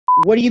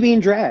What do you mean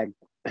drag?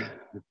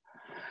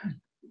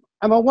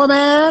 I'm a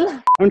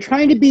woman. I'm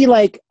trying to be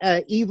like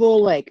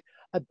evil, like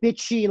a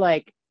bitchy,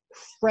 like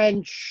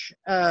French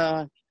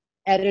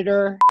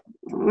editor.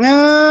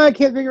 I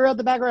can't figure out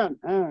the background.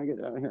 Oh,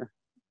 get out of here.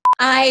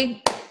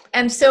 I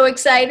am so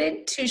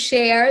excited to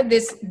share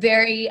this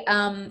very,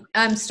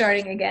 I'm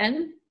starting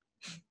again.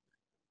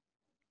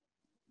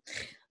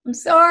 I'm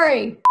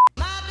sorry.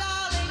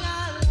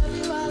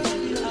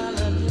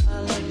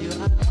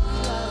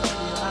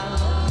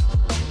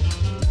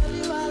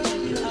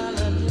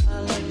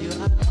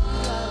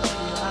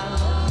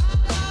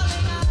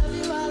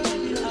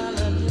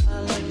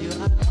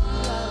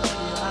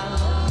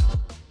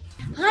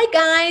 Hi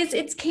guys,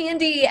 it's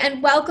Candy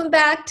and welcome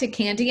back to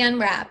Candy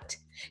Unwrapped.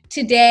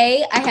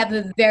 Today I have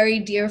a very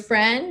dear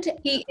friend.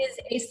 He is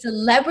a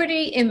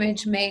celebrity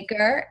image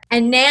maker.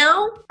 And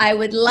now I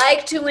would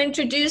like to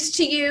introduce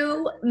to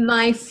you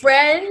my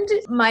friend,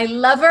 my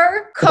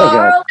lover,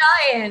 Karl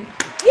Giant.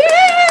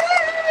 Yay!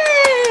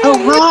 Oh,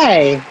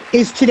 hi.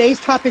 Is today's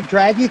topic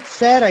drag, you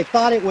said? I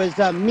thought it was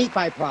meat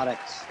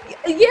byproducts.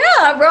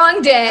 Yeah,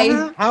 wrong day.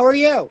 How are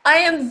you? I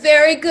am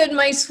very good,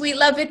 my sweet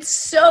love. It's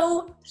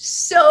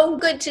so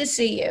good to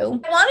see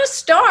you. I want to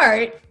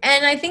start,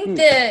 and I think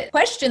the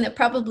question that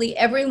probably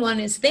everyone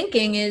is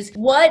thinking is,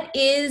 what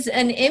is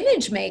an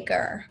image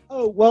maker?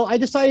 Oh, well, I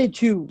decided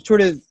to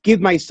sort of give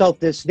myself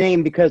this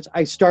name because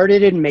I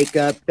started in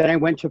makeup, then I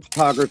went to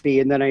photography,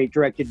 and then I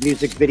directed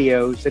music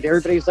videos, and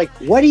everybody's like,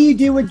 what do you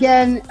do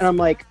again? And I'm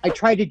like, I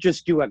tried to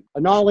just do an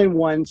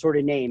all-in-one sort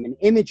of name. An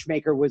image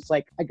maker was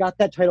like, I got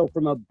that title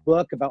from a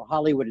book about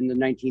Hollywood in the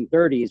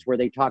 1930s where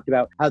they talked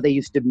about how they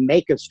used to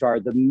make a star,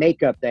 the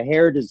makeup, the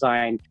hair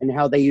design, and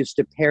how they used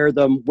to pair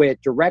them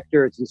with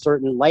directors and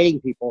certain lighting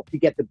people to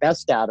get the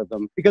best out of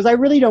them. Because I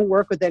really don't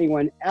work with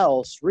anyone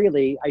else,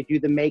 really. I do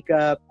the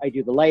makeup, I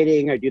do the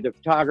lighting, I do the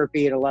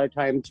photography, and a lot of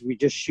times we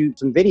just shoot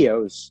some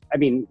videos. I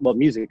mean, well,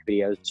 music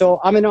videos. So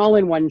I'm an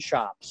all-in-one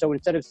shop. So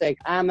instead of saying,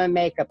 I'm a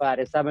makeup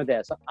artist, I'm a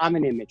this, I'm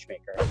an image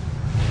maker.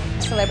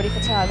 Celebrity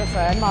photographer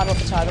and model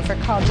photographer,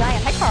 Karl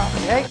Giant. Hi, Karl.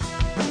 Hey.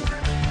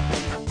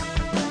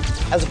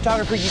 As a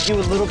photographer, you do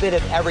a little bit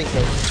of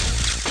everything.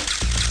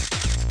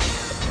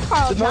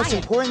 The most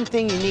important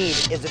thing you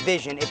need is a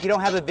vision. If you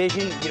don't have a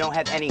vision, you don't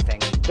have anything.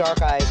 Dark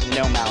eyes,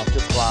 no mouth,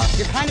 just gloss.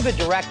 You're kind of a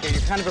director,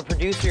 you're kind of a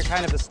producer, you're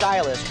kind of a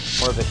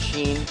stylist, more of a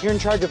sheen. You're in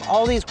charge of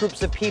all these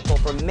groups of people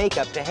from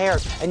makeup to hair,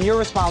 and you're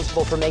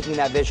responsible for making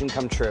that vision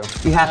come true.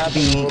 You have to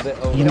be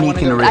unique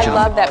and original. I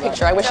love that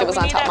picture. I wish it was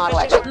on Top Model,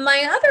 actually.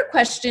 My other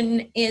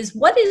question is,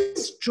 what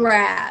is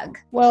drag?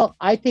 Well,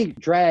 I think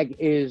drag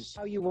is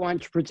how you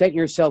want to present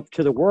yourself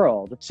to the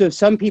world. So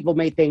some people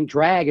may think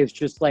drag is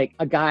just like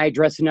a guy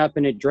dressing up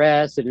in a dress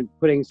and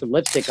putting some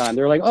lipstick on.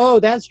 They're like, oh,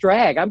 that's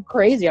drag. I'm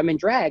crazy. I'm in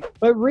drag.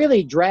 But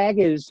really, drag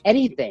is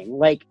anything.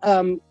 Like,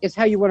 it's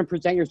how you want to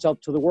present yourself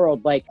to the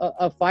world. Like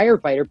a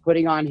firefighter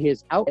putting on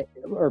his outfit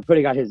or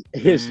putting on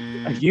his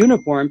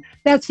uniform,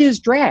 that's his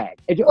drag.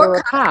 Or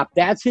a cop,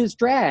 that's his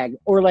drag.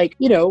 Or like,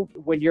 you know,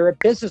 when you're a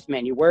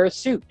businessman, you wear a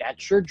suit.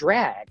 That's your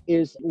drag,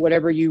 is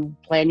whatever you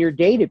plan your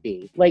day to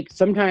be. Like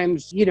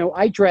sometimes, you know,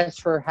 I dress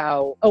for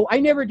how, oh, I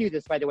never do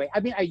this, by the way.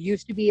 I mean, I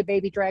used to be a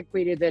baby drag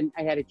queen, and then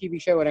I had a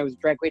TV show and I was a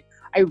drag queen.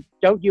 I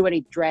don't do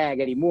any drag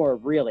anymore,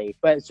 really.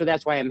 But so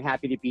that's why I'm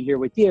happy to be here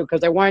with you,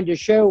 because I wanted to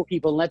show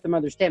people and let them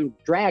understand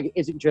drag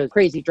isn't just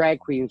crazy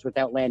drag queens with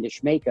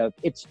outlandish makeup.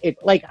 It's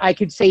like I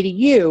could say to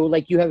you,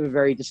 like, you have a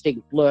very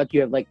distinct look. You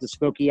have like the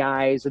smoky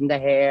eyes and the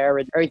hair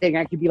and everything.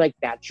 I could be like,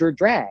 that's your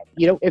drag.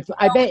 You know,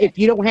 I bet if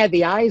you don't have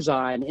the eyes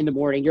on in the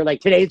morning, you're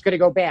like, today's going to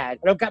go bad.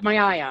 I don't got my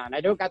eye on.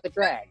 I don't got the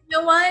drag. You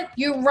know what?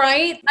 You're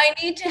right.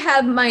 I need to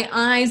have my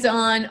eyes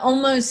on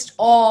almost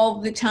all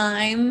the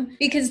time,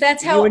 because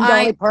that's how you and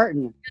Dolly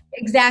Parton.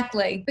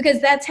 Exactly.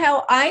 Because that's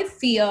how I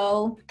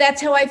feel.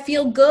 That's how I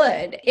feel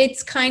good.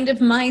 It's kind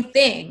of my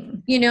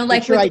thing, you know,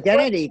 like it's your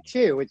identity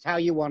too. It's how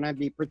you want to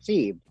be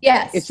perceived.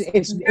 Yes.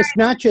 It's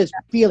not just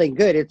feeling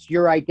good. It's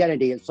your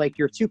identity. It's like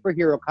your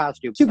superhero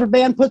costume.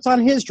 Superman puts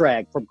on his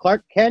drag, from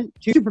Clark Kent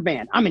to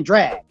Superman. I'm in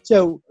drag.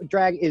 So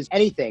drag is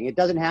anything. It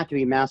doesn't have to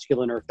be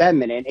masculine or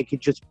feminine. It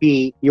could just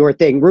be your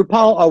thing.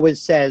 RuPaul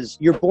always says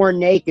you're born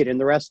naked and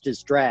the rest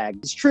is drag.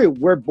 It's true.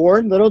 We're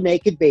born little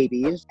naked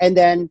babies. And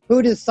then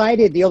who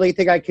decided the only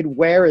thing I could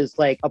wear is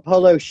like a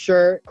polo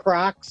shirt,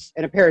 Crocs,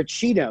 and a pair of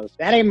Chinos?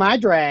 That ain't my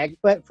drag.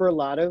 But for a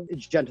lot of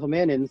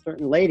gentlemen and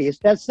certain ladies,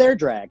 that's their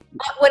drag.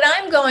 What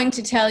I'm going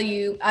to tell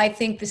you, I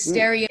think the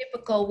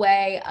stereotypical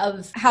way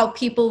of how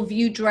people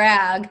view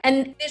drag,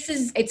 and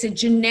it's a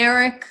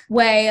generic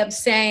way of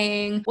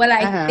saying what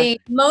I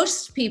think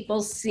most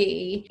people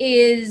see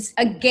is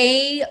a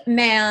gay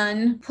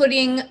man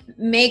putting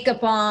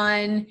makeup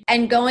on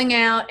and going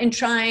out and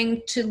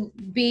trying to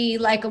be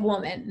like a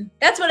woman.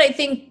 That's what I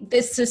think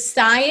this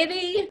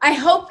society, I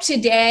hope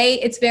today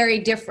it's very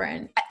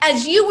different.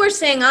 As you were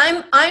saying,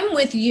 I'm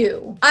with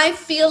you. I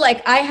feel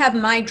like I have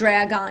my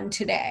drag on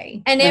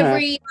today. And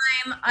every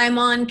time I'm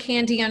on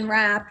Candy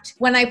Unwrapped,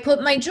 when I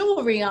put my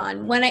jewelry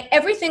on,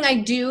 everything I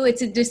do,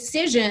 it's a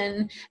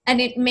decision, and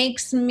it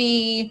makes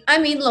me, I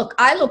mean, look,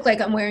 I look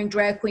like I'm wearing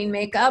drag queen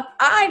makeup.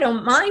 I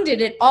don't mind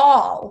it at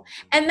all.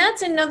 And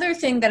that's another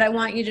thing that I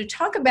want you to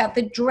talk about,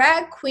 the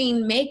drag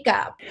queen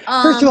makeup.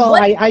 First of all,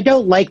 I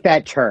don't like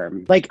that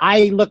term. Like,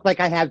 I look like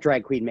I have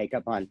drag queen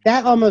makeup on.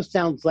 That almost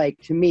sounds like,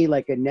 to me,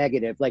 like a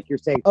negative. Like you're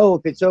saying, oh,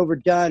 if it's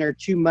overdone or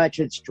too much,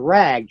 it's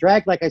drag.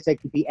 Drag, like I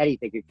said, could be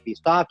anything. It could be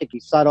soft, it could be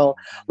subtle.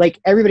 Like,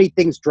 everybody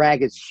thinks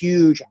drag is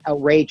huge,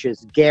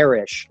 outrageous,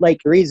 garish.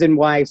 Like, the reason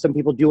why some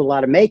people do a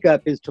lot of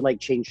makeup is to, like,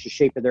 change the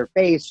shape of their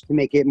face to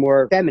make it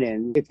more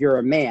feminine if you're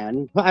a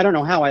man. I don't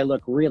know how I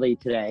look really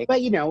today,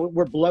 but, you know,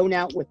 we're blown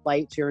out with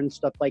lights here and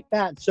stuff like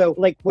that. So,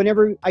 like,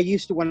 when I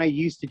used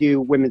to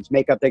do women's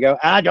makeup, they go,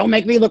 don't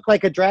make me look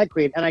like a drag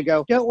queen. And I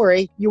go, don't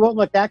worry, you won't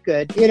look that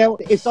good. You know,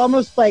 it's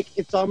almost like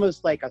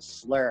a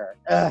slur.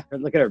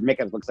 Look at her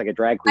makeup, looks like a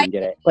drag queen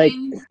did it. Like,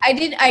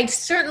 I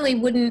certainly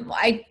wouldn't,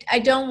 I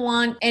don't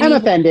want I'm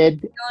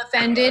offended.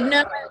 Offended.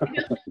 No,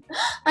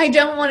 I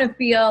don't want to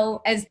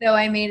feel as though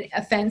I made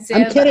offensive.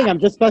 I'm kidding. I'm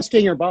just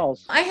busting your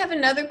balls. I have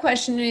another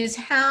question is,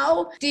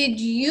 how did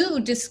you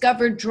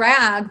discover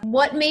drag?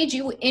 What made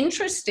you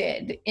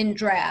interested in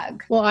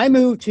drag? Well, I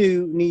moved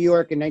to New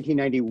York in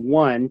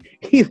 1991,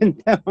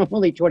 even though I'm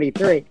only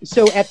 23.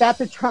 So at that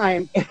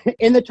time,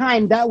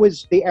 that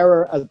was the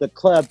era of the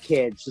club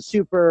kids, the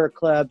super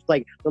clubs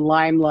like the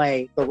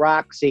Limelight, the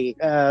Roxy,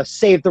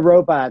 Save the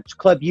Robots,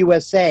 Club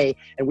USA.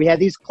 And we had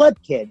these club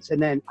kids.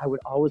 And then I would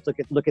always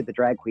look at the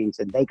drag queens,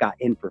 and they got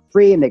in for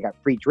free and they got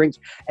free drinks.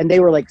 And they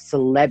were like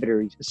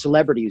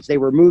celebrities. They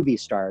were movie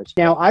stars.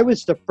 Now, I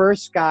was the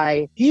first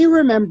guy. Do you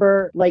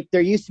remember, like,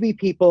 there used to be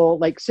people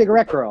like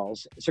cigar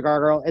girls,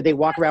 and they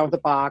walk around with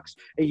a box,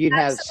 and you'd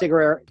have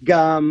cigarette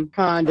gum,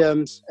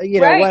 condoms,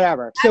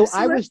 whatever. So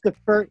I was the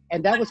first,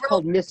 and that was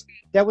called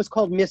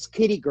Miss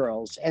Kitty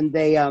Girls. And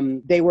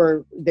they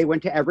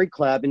went to every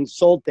club and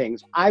sold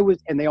things.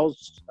 And they all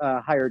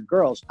hired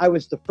girls. I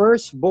was the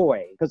first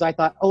boy because I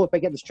thought, if I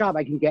get this job,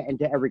 I can get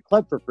into every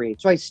club for free.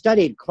 So I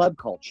studied club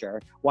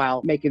culture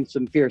while making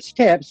some fierce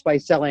tips by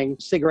selling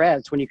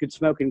cigarettes when you could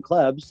smoke in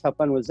clubs. How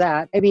fun was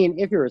that? I mean,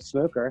 if you're a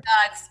smoker.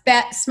 It's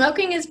bad.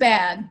 Smoking is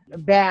bad.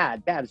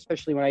 Bad,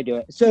 especially when I do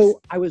it.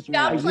 So I used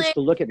to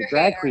look at the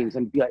drag queens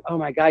and be like, oh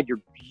my God,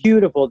 you're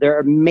beautiful. They're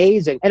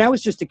amazing. And I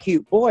was just a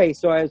cute boy.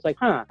 So I was like,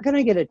 how can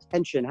I get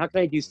attention? How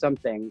can I do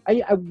something?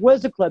 I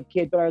was a club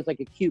kid, but I was like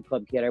a cute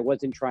club kid. I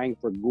wasn't trying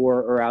for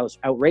gore or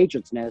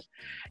outrageousness.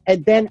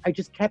 And then I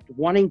just kept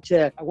wanted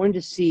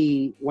to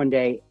see one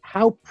day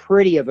how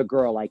pretty of a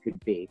girl I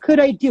could be. Could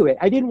I do it?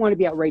 I didn't want to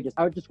be outrageous.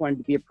 I just wanted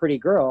to be a pretty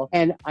girl.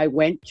 And I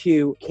went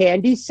to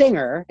Candy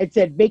Singer and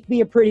said, make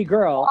me a pretty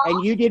girl.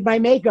 And you did my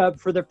makeup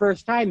for the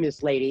first time,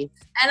 Miss Lady.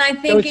 And I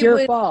think it's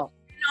your fault.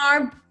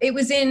 It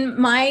was in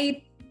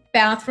my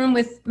bathroom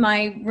with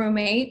my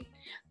roommate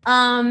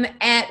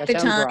at the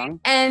time, wrong.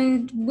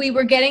 And we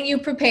were getting you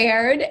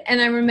prepared, and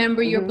I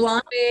remember your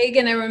blonde wig,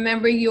 and I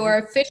remember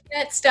your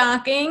fishnet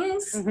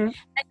stockings, and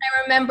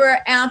I remember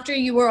after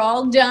you were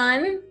all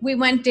done, we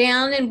went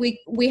down and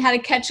we had to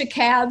catch a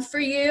cab for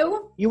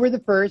you. You were the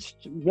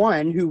first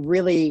one who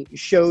really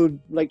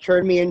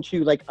turned me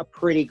into like a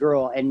pretty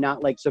girl and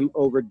not like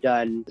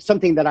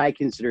something that I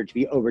consider to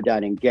be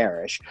overdone and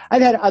garish.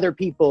 I've had other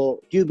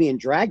people do me in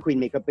drag queen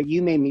makeup, but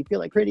you made me feel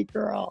like a pretty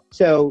girl.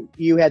 So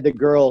you had the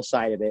girl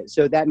side of it.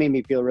 So that made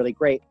me feel really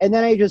great. And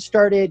then I just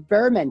started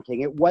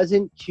experimenting.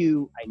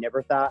 I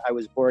never thought I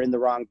was born in the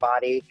wrong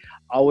body.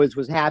 Always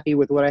was happy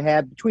with what I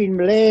had between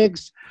my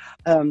legs,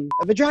 a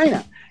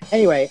vagina.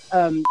 Anyway,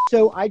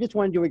 so I just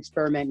wanted to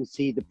experiment and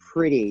see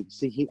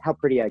how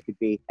pretty I could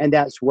be. And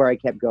that's where I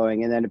kept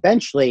going. And then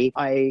eventually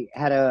I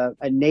had a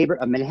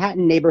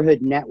Manhattan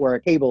Neighborhood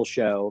Network cable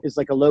show. It's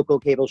like a local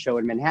cable show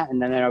in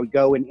Manhattan. And then I would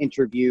go and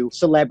interview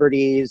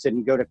celebrities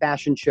and go to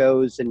fashion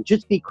shows and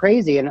just be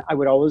crazy. And I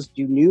would always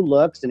do new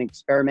looks and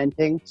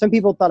experimenting. Some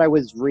people thought I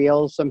was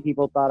real. Some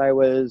people thought I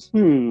was,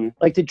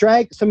 like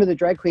some of the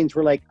drag queens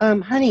were like,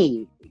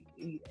 honey,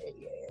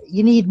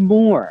 you need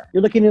more.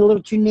 You're looking a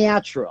little too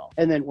natural.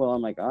 And then,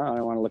 I'm like, I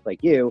don't want to look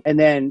like you. And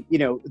then,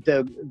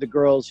 the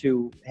girls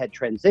who had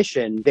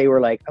transitioned, they were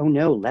like, oh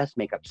no, less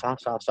makeup,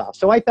 soft.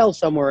 So I fell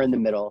somewhere in the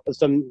middle of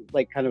some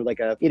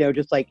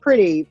just like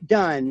pretty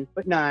done,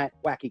 but not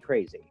wacky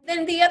crazy.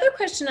 Then the other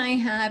question I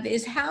have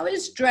is, how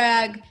is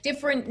drag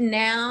different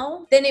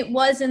now than it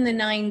was in the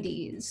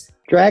 90s?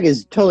 Drag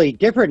is totally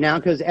different now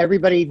because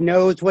everybody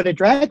knows what a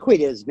drag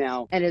queen is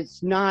now. And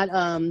it's not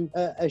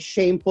a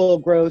shameful,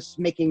 gross,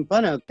 making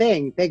fun of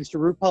thing. Thanks to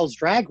RuPaul's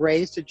Drag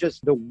Race, it's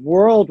just the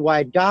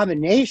worldwide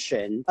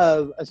domination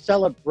of a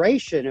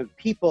celebration of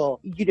people,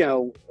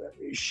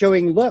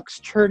 showing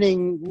looks,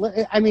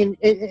 I mean,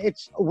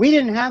 we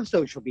didn't have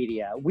social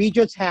media. We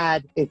just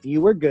had, if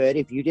you were good,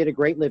 if you did a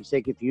great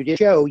lipstick, if you did a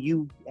show,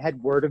 you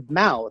had word of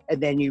mouth.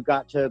 And then you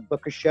got to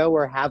book a show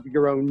or have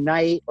your own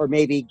night, or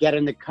maybe get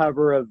on the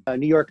cover of a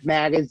New York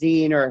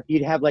magazine, or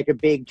you'd have like a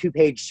big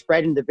 2-page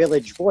spread in the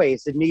Village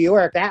Voice. In New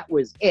York, that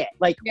was it.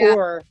 Like,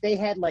 or they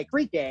had like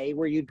Freak Day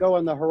where you'd go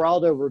on the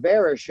Geraldo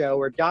Rivera show,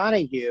 or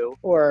Donahue,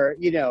 or,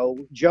 you know,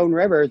 Joan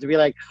Rivers, and be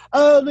like,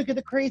 oh, look at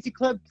the crazy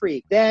club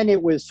freak. Then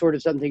it was sort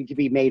of something to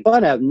be made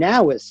fun of.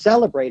 Now it's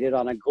celebrated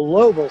on a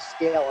global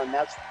scale, and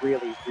that's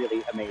really,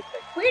 really amazing.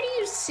 Where do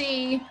you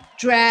see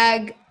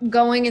drag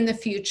going in the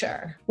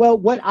future? Well,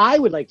 what I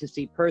would like to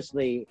see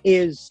personally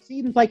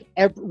seems like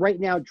right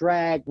now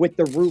drag, with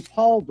the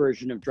RuPaul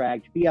version of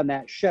drag, to be on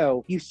that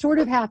show, you sort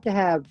of have to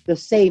have the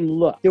same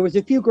look. There was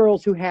a few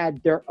girls who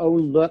had their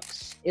own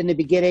looks in the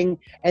beginning,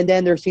 and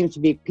then there seems to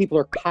be people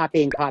are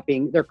copying.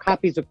 They're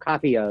copies of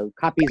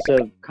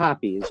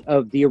copies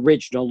of the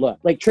original look.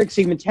 Like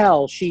Trixie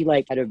Mattel, she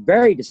like had a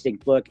very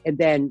distinct look, and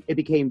then it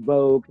became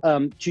vogue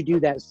to do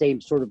that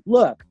same sort of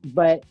look.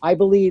 But I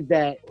believe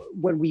that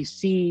when we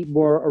see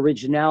more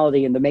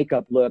originality in the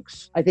makeup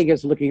looks, I think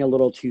it's looking a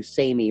little too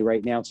samey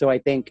right now. So I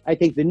think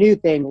the new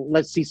thing,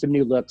 let's see some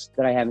new looks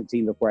that I haven't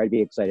seen before. I'd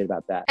be excited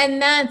about that.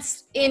 And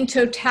that's in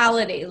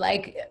totality,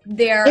 like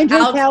they're in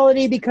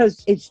totality,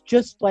 because it's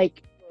just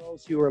like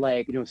who are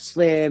like, you know,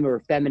 slim or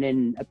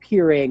feminine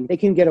appearing, they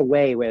can get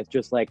away with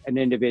just like an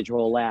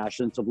individual lash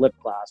and some lip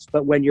gloss.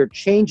 But when you're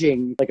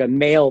changing like a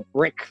male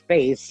brick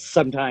face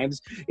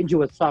sometimes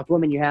into a soft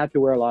woman, you have to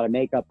wear a lot of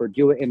makeup or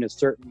do it in a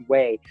certain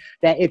way.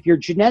 That if you're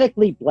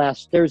genetically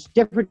blessed, there's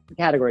different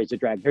categories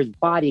of drag. There's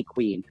body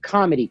queen,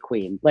 comedy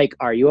queen. Like,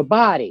 are you a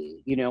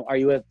body? You know, are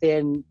you a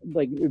thin,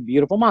 like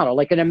beautiful model?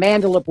 Like an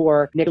Amanda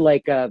Lepore,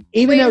 like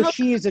even though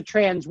she's a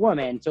trans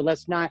woman. So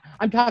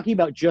I'm talking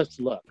about just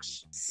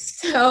looks.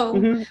 So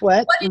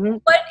what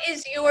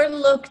is your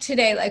look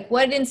today? Like,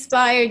 what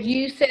inspired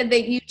you? Said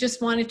that you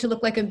just wanted to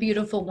look like a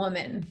beautiful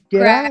woman.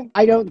 Did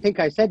I don't think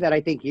I said that.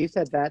 I think you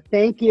said that.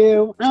 Thank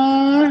you.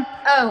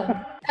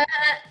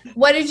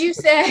 What did you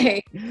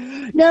say?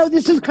 No,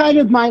 this is kind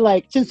of my,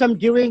 like, since I'm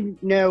doing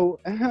no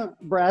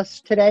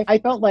breasts today, I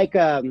felt like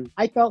a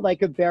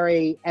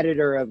very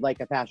editor of like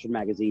a fashion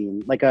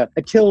magazine, like a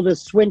Tilda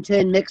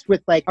Swinton mixed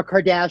with like a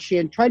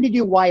Kardashian, trying to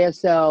do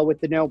YSL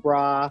with the no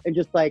bra and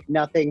just like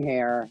nothing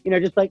hair, you know,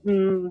 just like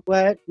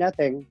what,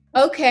 nothing.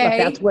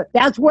 Okay,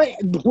 that's what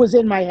was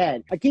in my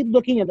head. I keep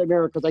looking at the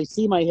mirror because I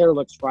see my hair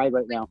looks fried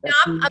right now.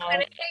 I'm gonna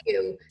hit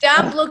you.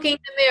 Stop looking in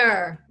the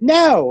mirror.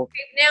 No.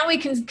 Okay, now we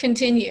can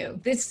continue.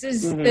 This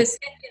is the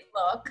second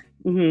look.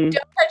 Mm-hmm. Don't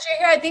touch your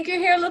hair. I think your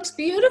hair looks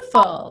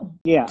beautiful.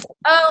 Yeah.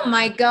 Oh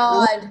my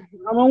God.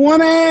 I'm a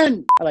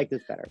woman. I like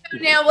this better.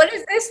 Now, what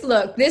is this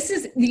look? This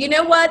is, you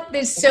know what?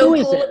 This is so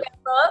cool. That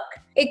look.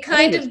 It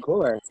kind of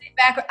cooler.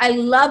 I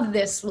love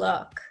this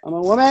look. I'm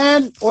a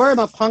woman, or I'm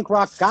a punk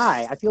rock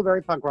guy. I feel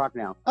very punk rock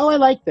now. Oh, I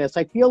like this.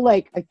 I feel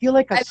like a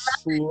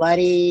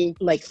slutty,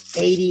 like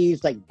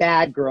 80s, like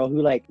bad girl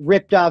who like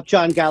ripped off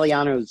John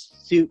Galliano's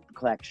suit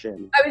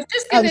collection. I was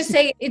just going to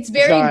say, it's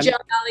very John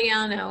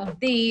Galliano,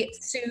 the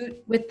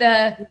suit with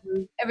the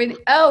everything.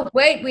 Oh,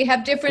 wait, we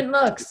have different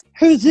looks.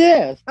 Who's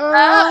this?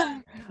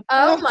 Oh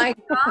my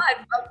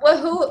God. Well,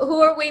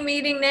 who are we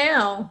meeting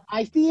now?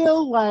 I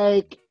feel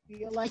like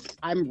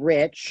I'm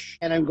rich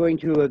and I'm going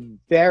to a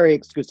very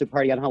exclusive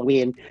party on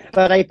Halloween,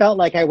 but I felt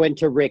like I went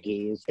to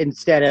Ricky's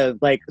instead of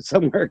like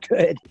somewhere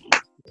good.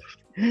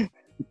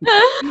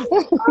 Oh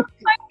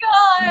my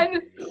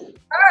God.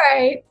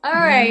 All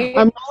right.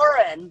 I'm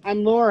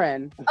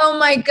Lauren. Oh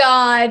my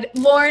God.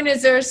 Lauren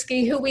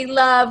Ozersky, who we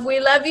love.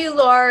 We love you,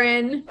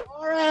 Lauren.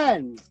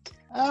 Lauren.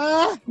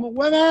 I'm a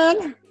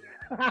woman.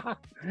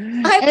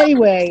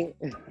 Anyway.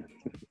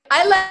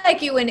 I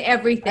like you in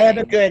everything. I have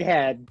a good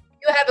head.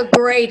 You have a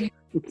great.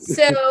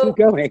 So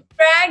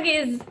drag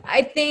is,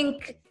 I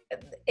think,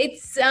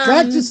 it's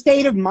drag's a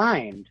state of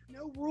mind.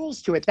 No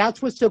rules to it.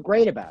 That's what's so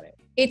great about it.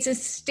 It's a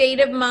state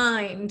of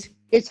mind.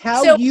 It's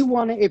how you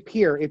want to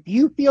appear. If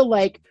you feel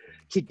like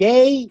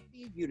today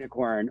be a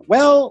unicorn,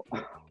 well,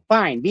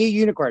 fine, be a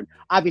unicorn.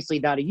 Obviously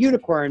not a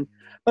unicorn,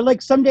 but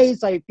like some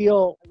days I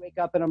wake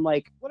up and I'm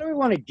like, what do I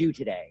want to do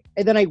today?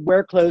 And then I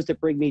wear clothes that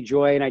bring me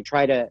joy and I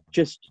try to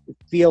just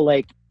feel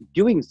like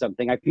doing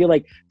something. I feel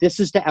like this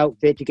is the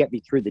outfit to get me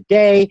through the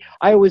day.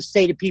 I always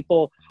say to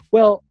people,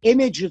 well,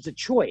 image is a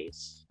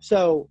choice.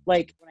 So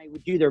like when I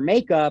would do their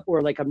makeup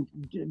or like I'm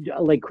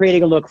like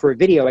creating a look for a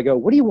video, I go,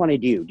 what do you want to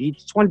do? Do you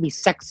just want to be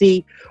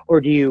sexy or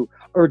do you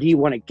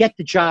want to get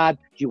the job?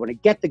 Do you want to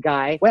get the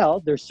guy?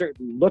 Well, there's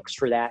certain looks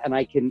for that. And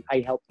I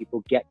help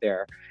people get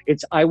there.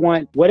 I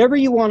want whatever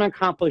you want to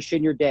accomplish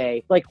in your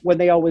day. Like when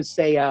they always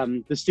say,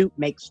 the suit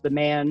makes the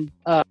man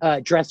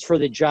dress for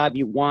the job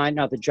you want,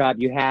 not the job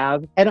you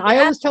have. And I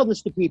always tell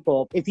this to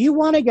people, if you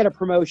want to get a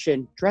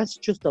promotion, dress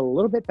just a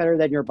little bit better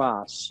than your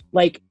boss.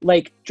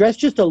 Like dress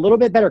just a little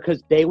bit better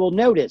because they will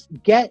notice.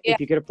 If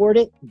you can afford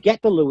it,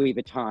 get the Louis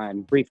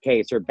Vuitton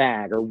briefcase or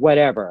bag or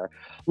whatever.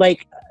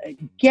 Like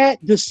get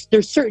this,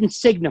 there's certain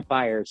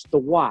signifiers, the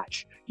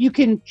watch. you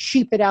can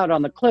cheap it out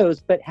on the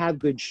clothes, but have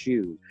good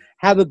shoes.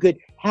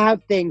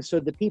 Have things so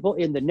the people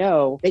in the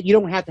know that you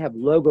don't have to have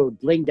logo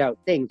blinged out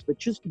things, but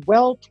just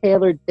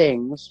well-tailored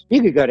things.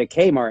 You could go to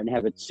Kmart and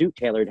have it suit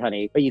tailored,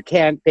 honey, but you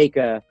can't fake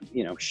a,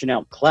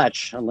 Chanel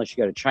clutch unless you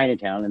go to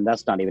Chinatown, and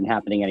that's not even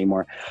happening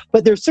anymore.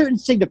 But there's certain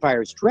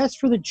signifiers. Dress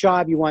for the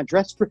job you want.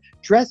 Dress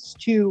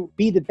to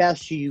be the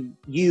best you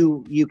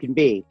can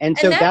be. And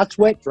so that's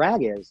what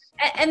drag is.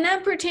 And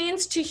that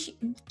pertains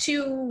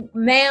to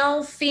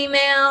male,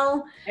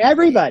 female,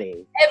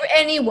 everybody,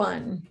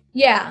 anyone.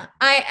 Yeah,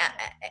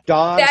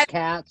 dogs,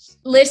 cats.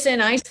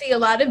 Listen, I see a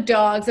lot of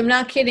dogs. I'm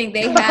not kidding.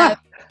 They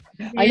have.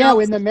 I know,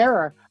 in the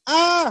mirror.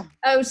 Oh,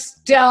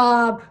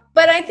 stop!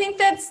 But I think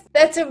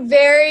that's a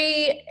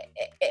very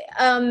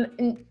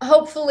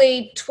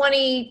hopefully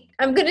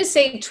I'm going to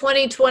say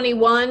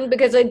 2021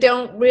 because I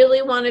don't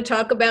really want to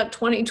talk about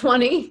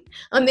 2020.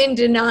 I'm in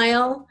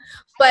denial.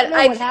 But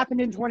what happened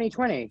in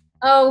 2020?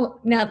 Oh,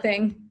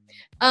 nothing.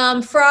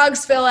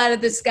 Frogs fell out of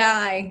the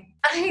sky.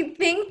 I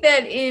think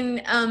that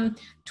in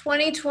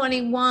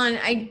 2021,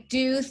 I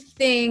do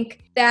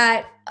think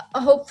that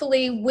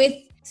hopefully with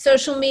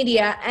social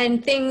media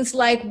and things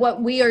like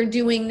what we are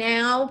doing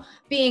now,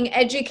 being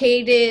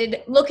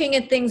educated, looking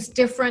at things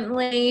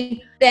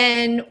differently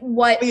than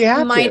what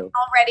you might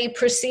already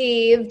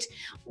perceived.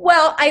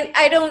 Well,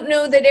 I don't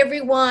know that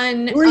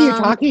everyone. Who are you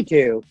talking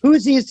to? Who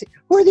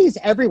are these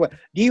everyone?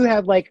 Do you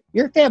have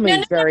your family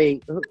is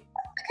very.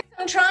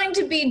 I'm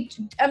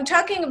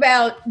talking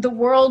about the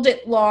world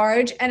at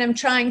large, and I'm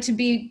trying to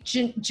be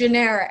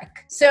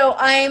generic. So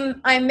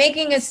I'm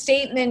making a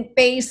statement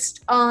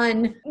based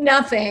on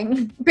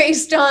nothing,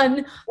 based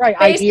on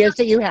ideas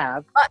that you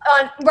have.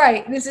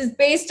 This is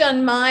based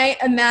on my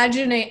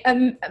imaginary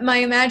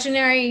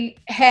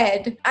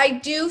head. I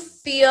do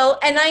feel,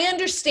 and I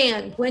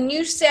understand when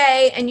you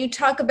say and you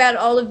talk about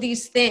all of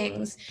these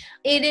things,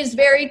 it is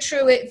very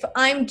true. If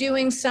I'm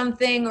doing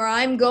something or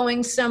I'm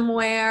going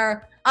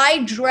somewhere,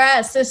 I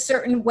dress a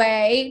certain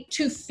way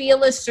to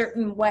feel a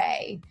certain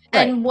way.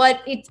 Right. And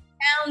what it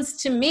sounds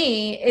to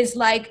me is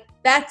like,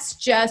 that's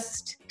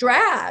just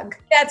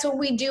drag. That's what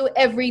we do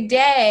every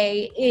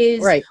day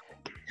is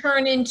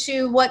turn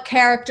into what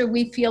character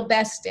we feel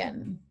best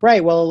in.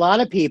 Right. Well, a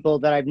lot of people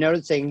that I'm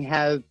noticing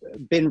have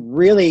been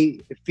really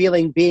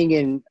feeling being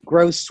in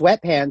gross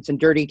sweatpants and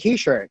dirty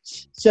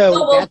t-shirts.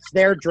 So that's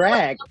their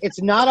drag.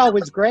 It's not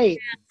always great.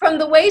 From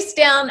the waist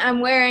down, I'm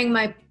wearing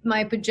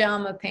my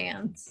pajama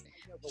pants.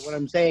 But what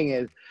I'm saying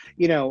is,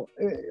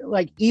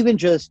 even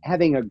just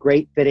having a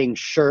great fitting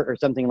shirt or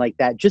something like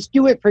that, just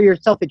do it for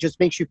yourself. It just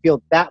makes you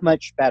feel that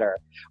much better.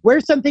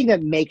 Wear something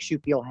that makes you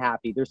feel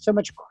happy. There's so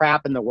much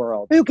crap in the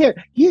world. Who cares?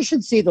 You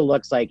should see the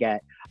looks I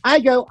get.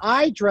 I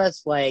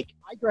dress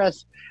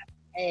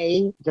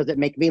A, does it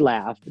make me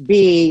laugh?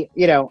 B,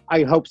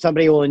 I hope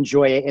somebody will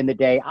enjoy it in the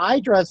day. I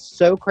dress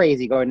so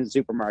crazy going to the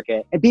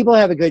supermarket and people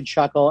have a good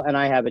chuckle and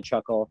I have a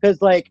chuckle. Because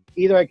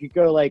either I could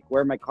go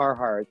wear my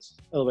Carhartts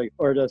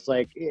or just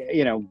I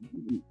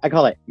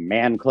call it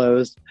man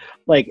clothes.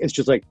 It's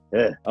just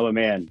I'm a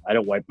man. I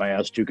don't wipe my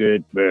ass too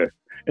good.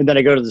 And then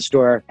I go to the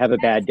store, have a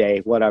bad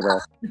day,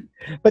 whatever.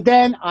 But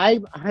then I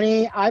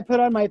put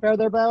on my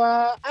feather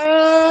boa.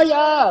 Oh,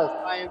 yes.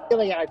 I'm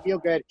feeling it. I feel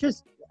good.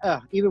 Just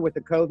even with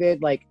the COVID,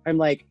 I'm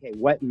hey,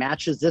 what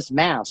matches this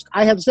mask?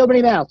 I have so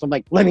many masks. I'm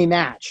let me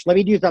match. Let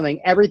me do something.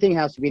 Everything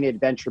has to be an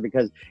adventure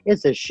because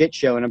it's a shit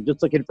show. And I'm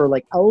just looking for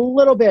a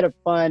little bit of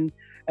fun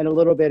and a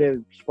little bit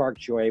of spark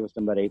joy with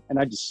somebody. And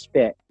I just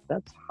spit.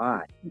 That's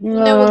hot.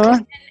 No,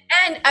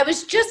 and I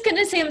was just going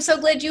to say, I'm so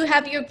glad you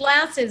have your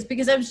glasses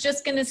because I was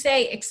just going to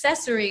say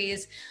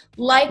accessories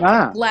like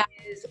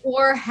glasses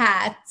or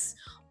hats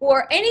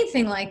or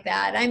anything like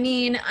that. I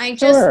mean, I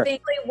just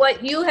think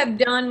what you have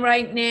done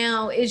right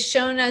now is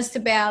shown us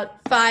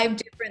about 5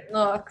 different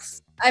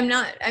looks.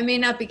 I may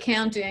not be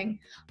counting.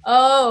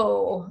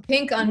 Oh,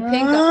 pink on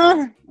pink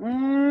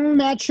on.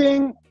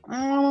 Matching.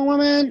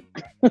 Woman.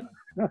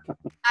 I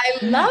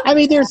love I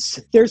mean, there's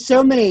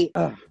so many.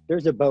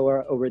 There's a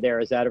boa over there.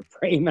 Is out of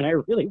frame, and I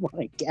really want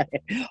to get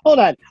it. Hold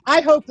on.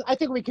 I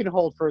think we can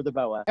hold for the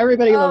boa.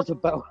 Everybody loves a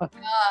boa.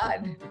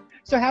 God.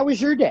 So how was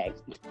your day?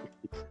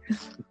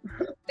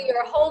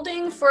 You're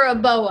holding for a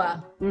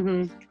boa.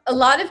 Mm-hmm. A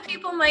lot of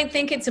people might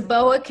think it's a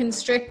boa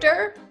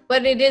constrictor,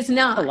 but it is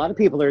not. A lot of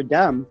people are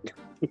dumb.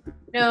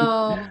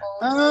 No.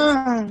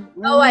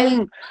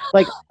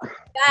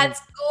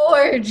 That's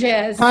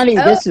gorgeous. Honey,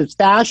 this is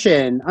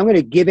fashion. I'm going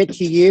to give it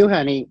to you,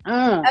 honey.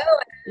 Oh, I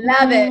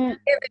love it.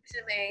 Give it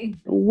to me.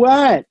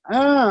 What?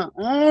 I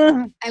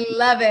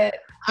love it.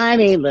 I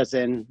mean,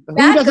 listen, who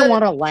doesn't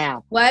want to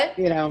laugh? What?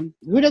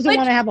 Who doesn't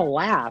want to have a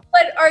laugh?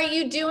 But are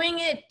you doing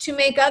it to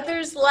make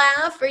others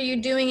laugh or are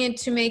you doing it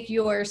to make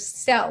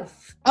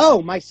yourself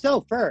Oh,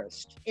 myself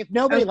first. If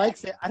nobody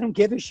likes it, I don't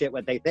give a shit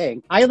what they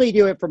think. I only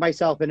do it for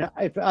myself, and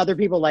if other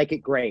people like it,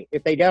 great.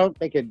 If they don't,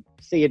 they could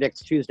see you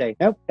next Tuesday.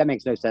 Nope, that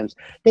makes no sense.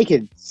 They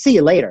could see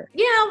you later.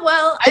 Yeah,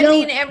 well,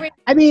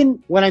 I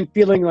mean, when I'm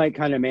feeling like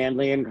kind of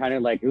manly and kind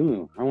of like,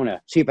 ooh, I want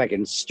to see if I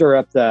can stir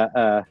up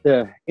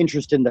the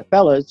interest in the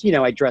fellas, you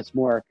know, I dress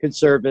more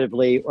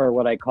conservatively, or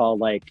what I call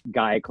like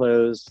guy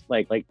clothes,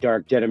 like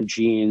dark denim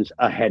jeans,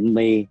 a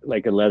Henley,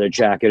 like a leather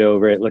jacket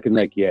over it, looking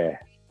like, yeah.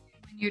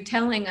 You're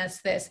telling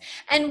us this.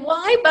 And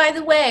why, by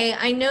the way,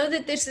 I know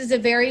that this is a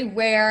very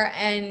rare,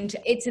 and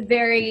it's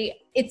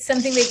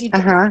something that you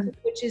do,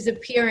 which is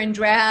appear in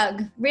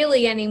drag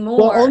really anymore.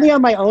 Well, only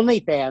on my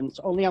OnlyFans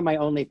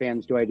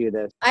do I do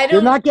this.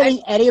 You're not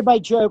getting any of my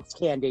jokes,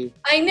 Candy.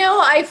 I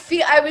know. I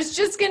was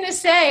just going to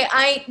say,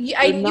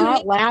 You're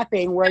not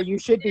laughing where you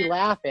should be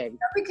laughing.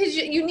 Because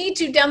you need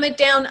to dumb it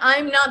down.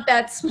 I'm not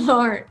that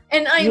smart.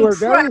 And you are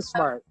very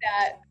smart.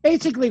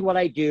 Basically what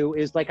I do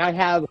is like I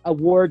have a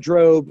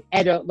wardrobe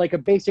and a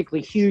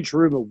basically huge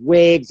room of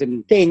wigs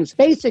and things.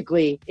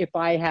 Basically, if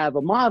I have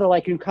a model, I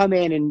can come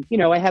in and, you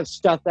know, I have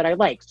stuff that I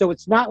like. So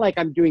it's not like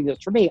I'm doing this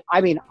for me. I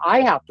mean,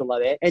 I have to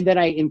love it. And then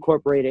I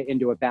incorporate it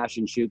into a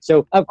fashion shoot.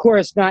 So of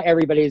course, not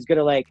everybody is going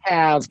to like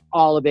have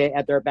all of it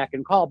at their beck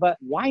and call, but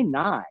why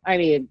not? I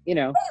mean, you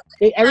know,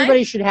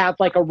 everybody should have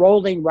like a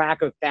rolling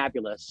rack of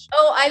fabulous.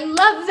 Oh, I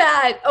love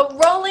that. A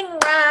rolling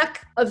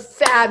rack of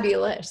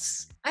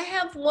fabulous. I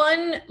have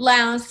one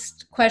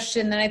last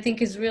question that I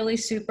think is really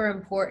super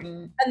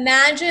important.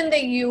 Imagine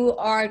that you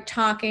are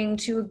talking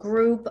to a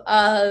group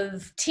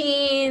of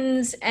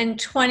teens and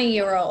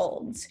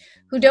 20-year-olds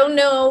who don't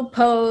know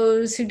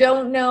Pose, who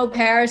don't know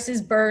Paris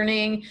is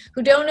Burning,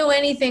 who don't know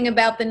anything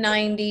about the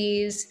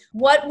 90s.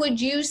 What would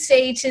you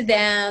say to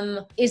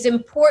them is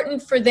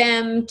important for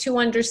them to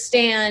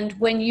understand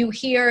when you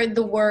hear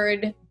the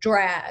word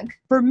drag?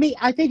 For me,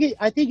 I think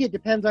it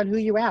depends on who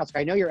you ask.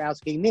 I know you're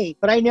asking me,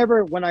 but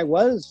when I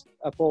was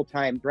a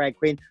full-time drag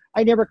queen,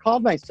 I never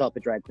called myself a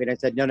drag queen. I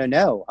said,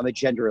 no, I'm a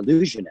gender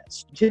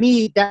illusionist. To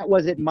me, that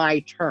wasn't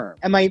my term.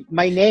 And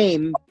my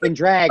name in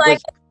drag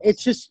was,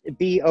 it's just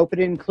be open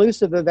and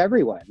inclusive of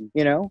everyone.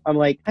 You know, I'm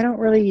like, I don't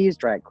really use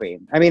drag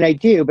queen. I mean, I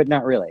do, but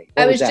not really.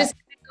 I was just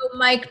going to go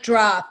mic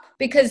drop,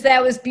 because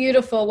that was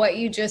beautiful what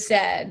you just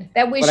said.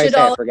 That we should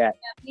all forget.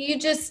 You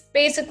just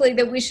basically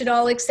that we should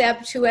all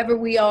accept whoever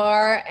we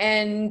are,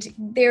 and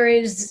there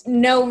is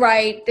no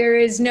right, there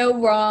is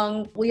no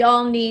wrong. We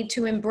all need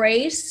to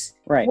embrace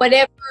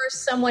whatever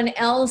someone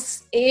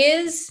else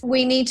is.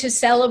 We need to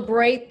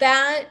celebrate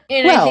that.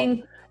 And I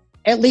think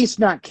at least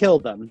not kill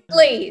them.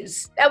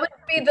 Please. That would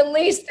be the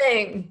least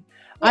thing.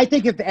 I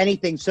think if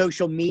anything,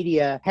 social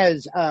media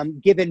has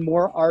given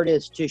more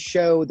artists to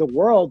show the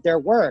world their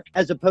work,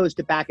 as opposed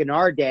to back in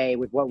our day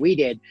with what we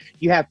did.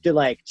 You have to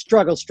like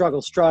struggle,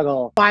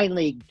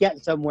 finally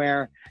get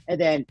somewhere. And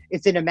then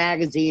it's in a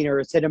magazine, or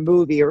it's in a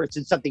movie, or it's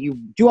in something. You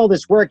do all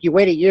this work, you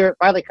wait a year, it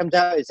finally comes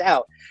out, it's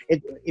out.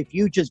 If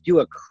you just do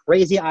a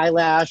crazy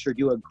eyelash or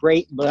do a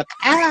great look,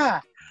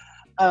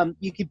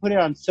 you can put it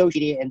on social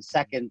media in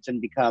seconds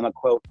and become a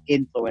quote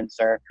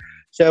influencer.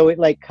 So it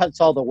like cuts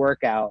all the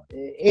work out.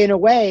 In a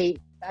way,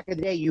 back in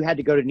the day, you had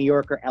to go to New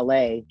York or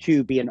LA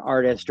to be an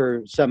artist,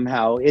 or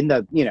somehow in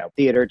the, you know,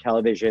 theater,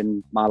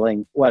 television,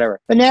 modeling,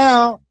 whatever. But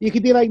now you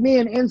could be like me,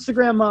 an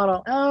Instagram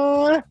model.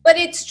 But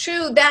it's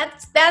true.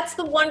 That's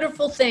the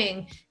wonderful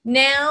thing.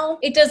 Now,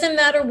 it doesn't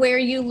matter where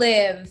you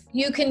live.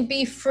 You can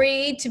be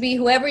free to be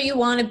whoever you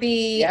want to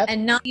be,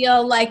 and not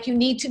feel like you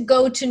need to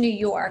go to New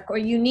York or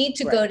you need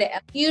to go to LA.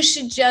 You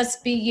should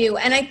just be you.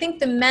 And I think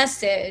the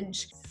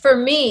message for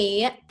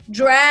me,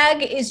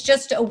 drag is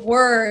just a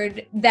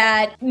word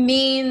that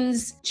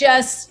means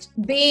just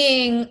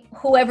being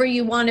whoever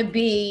you want to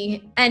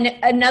be. And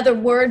another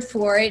word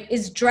for it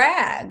is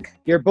drag.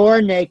 You're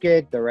born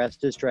naked, the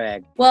rest is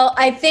drag. Well,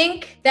 I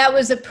think that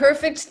was a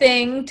perfect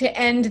thing to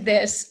end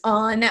this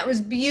on. That was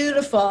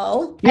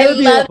beautiful. You're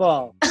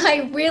beautiful.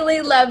 I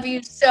really love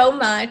you so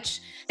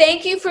much.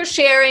 Thank you for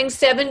sharing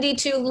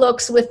 72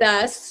 looks with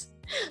us.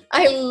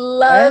 I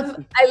love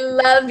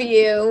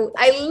you.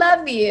 I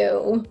love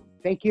you.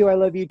 Thank you. I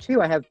love you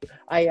too.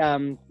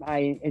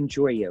 I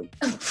enjoy you.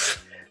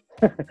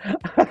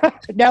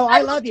 No,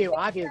 I love you,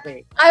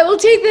 obviously. I will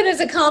take that as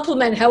a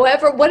compliment.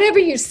 However, whatever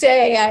you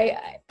say,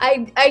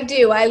 I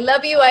do. I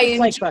love you. I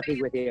enjoy fucking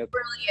with you.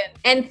 Brilliant.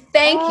 And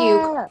thank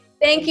you.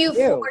 Thank you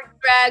for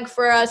drag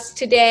for us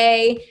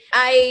today.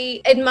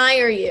 I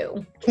admire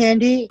you.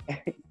 Candy,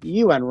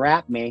 you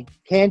unwrap me.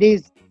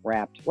 Candy's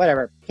wrapped.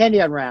 Whatever. Candy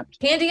Unwrapped.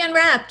 Candy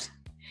Unwrapped.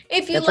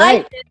 If you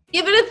liked it,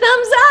 give it a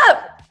thumbs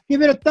up.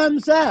 Give it a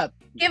thumbs up.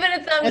 Give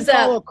it a thumbs and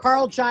follow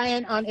Karl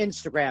Giant on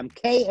Instagram.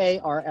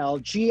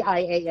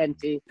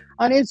 KarlGiant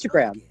on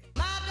Instagram.